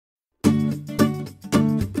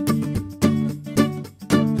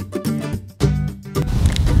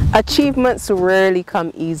Achievements rarely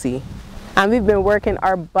come easy, and we've been working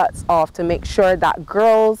our butts off to make sure that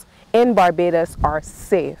girls in Barbados are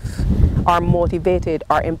safe, are motivated,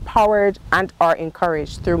 are empowered, and are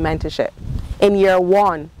encouraged through mentorship. In year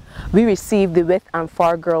 1, we received the With and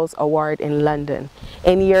For Girls Award in London.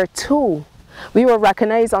 In year 2, we were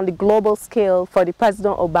recognized on the global scale for the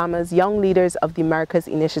President Obama's Young Leaders of the Americas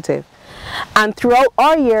initiative. And throughout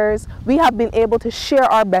our years, we have been able to share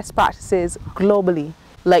our best practices globally,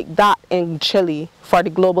 like that in Chile for the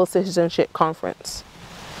Global Citizenship Conference.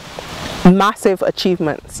 Massive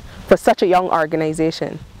achievements for such a young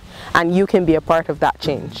organization, and you can be a part of that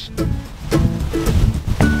change.